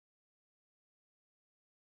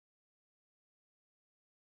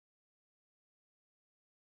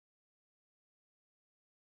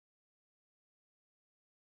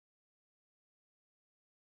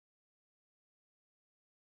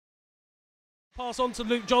Pass on to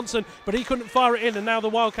Luke Johnson, but he couldn't fire it in, and now the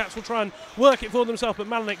Wildcats will try and work it for themselves, but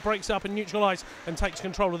Malenik breaks up and neutralised and takes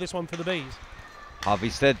control of this one for the Bees.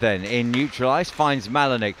 Harvey-Stead then in neutralised, finds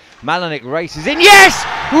Malenik. Malenik races in, yes!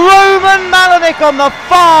 Roman Malenik on the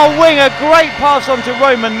far wing, a great pass on to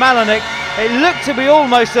Roman Malenik. It looked to be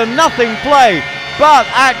almost a nothing play, but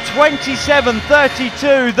at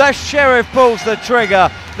 27:32, the Sheriff pulls the trigger.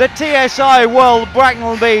 The TSI World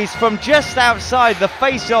Bracknell Bees from just outside the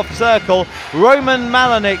face-off circle. Roman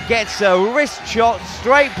Malenik gets a wrist shot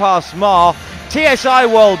straight past Mar. TSI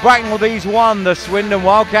World Bracknell Bees 1, the Swindon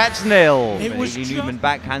Wildcats 0. Newman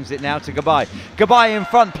backhands it now to Gabai. Gabai in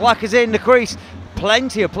front, Pluck is in the crease.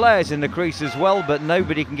 Plenty of players in the crease as well, but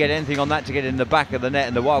nobody can get anything on that to get in the back of the net,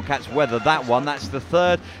 and the Wildcats weather that one. That's the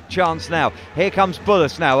third chance now. Here comes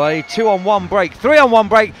Bullis now, a 2-on-1 break, 3-on-1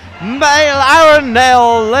 break. Aaron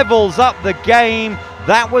Nell levels up the game.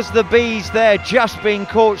 That was the Bees there, just being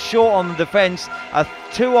caught short on the defence. A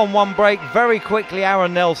 2-on-1 break. Very quickly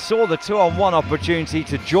Aaron Nell saw the 2-on-1 opportunity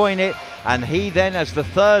to join it, and he then, as the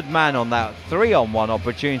third man on that 3-on-1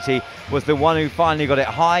 opportunity, was the one who finally got it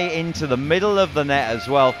high into the middle of the net as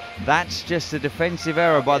well. That's just a defensive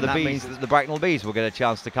error by the Bees. That means that the Bracknell Bees will get a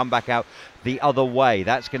chance to come back out the other way.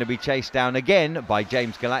 That's going to be chased down again by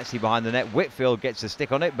James Galazzi behind the net. Whitfield gets a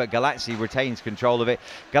stick on it, but Galazzi retains control of it.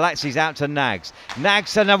 Galazzi's out to Nags.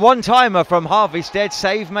 Nags and a one-timer from Harvey-Stead.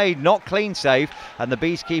 Save made, not clean save, and the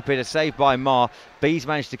Bees keep it, a save by Mar. Bees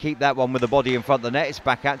managed to keep that one with the body in front of the net. It's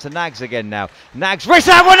back out to Nags again now. Nags wrists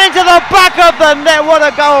that one into the back of the net. What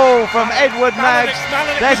a goal from Edward Nags.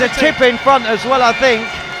 There's a tip in front as well, I think.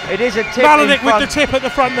 It is a tip Malenik in front. with the tip at the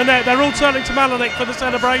front of the net. They're all turning to Malenik for the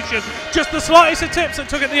celebration. Just the slightest of tips that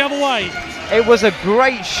took it the other way. It was a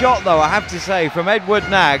great shot, though, I have to say, from Edward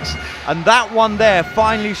Nags. And that one there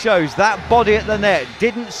finally shows that body at the net.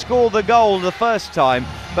 Didn't score the goal the first time,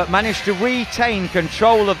 but managed to retain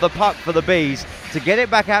control of the puck for the Bees, to get it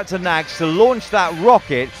back out to Nags, to launch that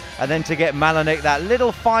rocket, and then to get Malenik that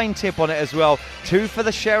little fine tip on it as well. 2 for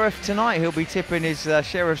the Sheriff tonight. He'll be tipping his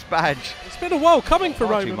Sheriff's badge. It's been a while coming for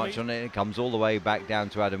Roman. Too much on it. It comes all the way back down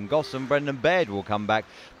to Adam Goss, and Brendan Baird will come back,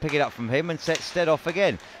 pick it up from him, and set Stead off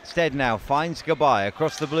again. Stead now finds Gabai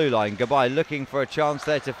across the blue line. Gabai looking for a chance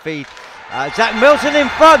there to feed. Zach Milton in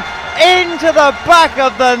front, into the back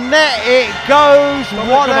of the net it goes.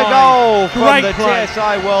 What a goal from the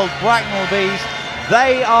TSI World Bracknell Bees.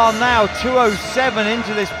 They are now 2:07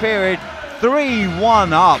 into this period,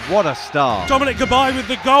 3-1 up. What a start. Dominic Gabai with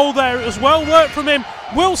the goal there. It was well worked from him.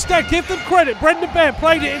 Will Stead, give them credit. Brendan Baird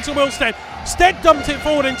played it into Will Stead. Stead dumped it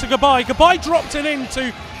forward into Gabai. Gabai dropped it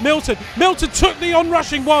into Milton. Milton took the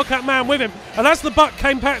on-rushing Wildcat man with him, and as the buck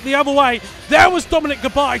came back the other way, there was Dominic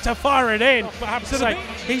Gabai to fire it in. But I have to say,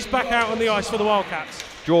 he's back out on the ice for the Wildcats.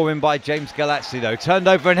 Draw in by James Galazzi though, turned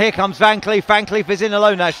over, and here comes Van Cleef. Van Cleef is in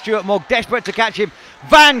alone now. Stuart Mogg desperate to catch him.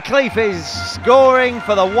 Van Cleef is scoring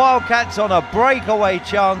for the Wildcats on a breakaway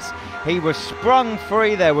chance. He was sprung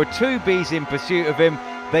free. There were 2 Bees in pursuit of him.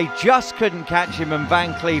 They just couldn't catch him, and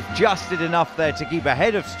Van Cleef just did enough there to keep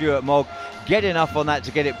ahead of Stuart Mogg, get enough on that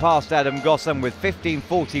to get it past Adam Goss, and with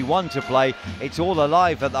 15:41 to play, it's all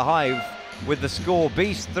alive at the Hive with the score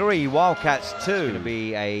Bees 3, Wildcats 2. It's going to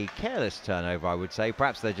be a careless turnover, I would say.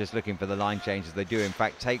 Perhaps they're just looking for the line changes. They do in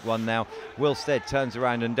fact take one now. Will Stead turns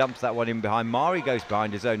around and dumps that one in behind Mari, goes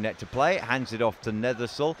behind his own net to play it, hands it off to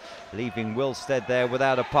Nethersall, leaving Will Stead there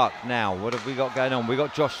without a puck. Now what have we got going on? We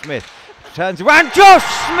got Josh Smith, turns around, Josh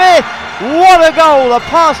Smith! What a goal, a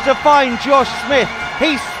pass to find Josh Smith.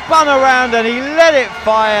 He spun around and he let it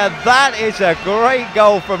fire. That is a great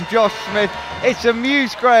goal from Josh Smith. It's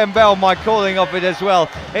amused Graham Bell, my calling of it as well.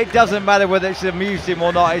 It doesn't matter whether it's amused him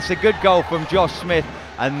or not. It's a good goal from Josh Smith.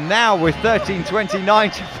 And now with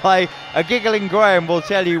 13:29 to play, a giggling Graham will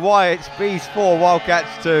tell you why it's Bees 4,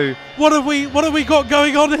 Wildcats 2. What have we got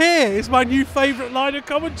going on here? Is my new favourite line of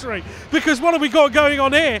commentary. Because what have we got going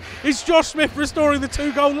on here is Josh Smith restoring the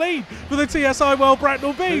 2-goal lead for the TSI World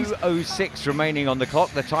Bracknell Bees. 2:06 remaining on the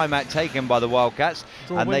clock. The timeout taken by the Wildcats,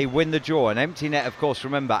 and they win the draw. An empty net, of course,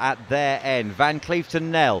 remember, at their end. Van Cleef to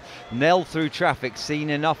Nell. Nell through traffic, seen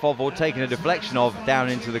enough of or taken a deflection of down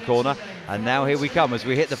into the corner. And now here we come as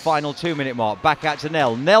we hit the final 2-minute mark. Back out to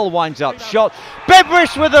Nell. Nell winds up, shot.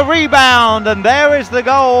 Bebrish with a rebound, and there is the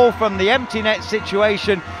goal from the empty net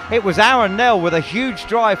situation. It was Aaron Nell with a huge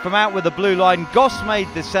drive from out with the blue line. Goss made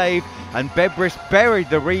the save, and Bebrish buried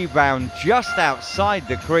the rebound just outside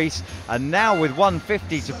the crease. And now with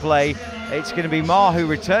 1:50 to play, it's going to be Marr who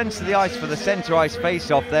returns to the ice for the centre ice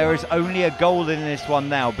face-off. There is only a goal in this one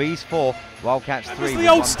now. Bees 4, Wildcats 3. It's the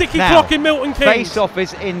old sticky clock in Milton Keynes. Face-off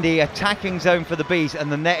is in the attacking zone for the Bees,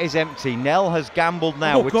 and the net is empty. Nell has gambled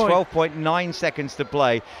now with 12.9 seconds to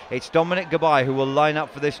play. It's Dominic Gabai who will line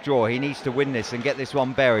up for this draw. He needs to win this and get this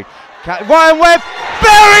one buried. Ryan Webb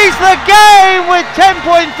buries the game with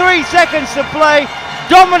 10.3 seconds to play.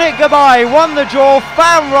 Dominic Gabai won the draw,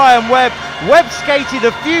 found Ryan Webb. Webb skated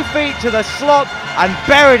a few feet to the slot and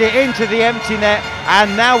buried it into the empty net.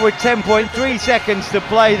 And now with 10.3 seconds to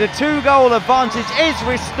play, the 2-goal advantage is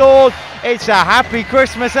restored. It's a happy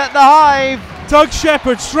Christmas at the Hive. Doug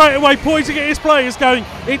Shepherd straight away pointing at his players going,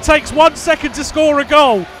 it takes 1 second to score a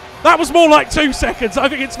goal. That was more like 2 seconds, I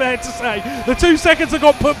think it's fair to say. The 2 seconds that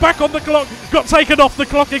got put back on the clock, got taken off the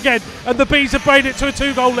clock again, and the Bees have made it to a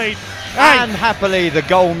 2-goal lead. And happily the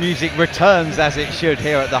goal music returns as it should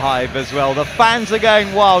here at the Hive as well. The fans are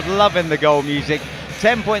going wild, loving the goal music.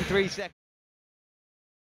 10.3 seconds.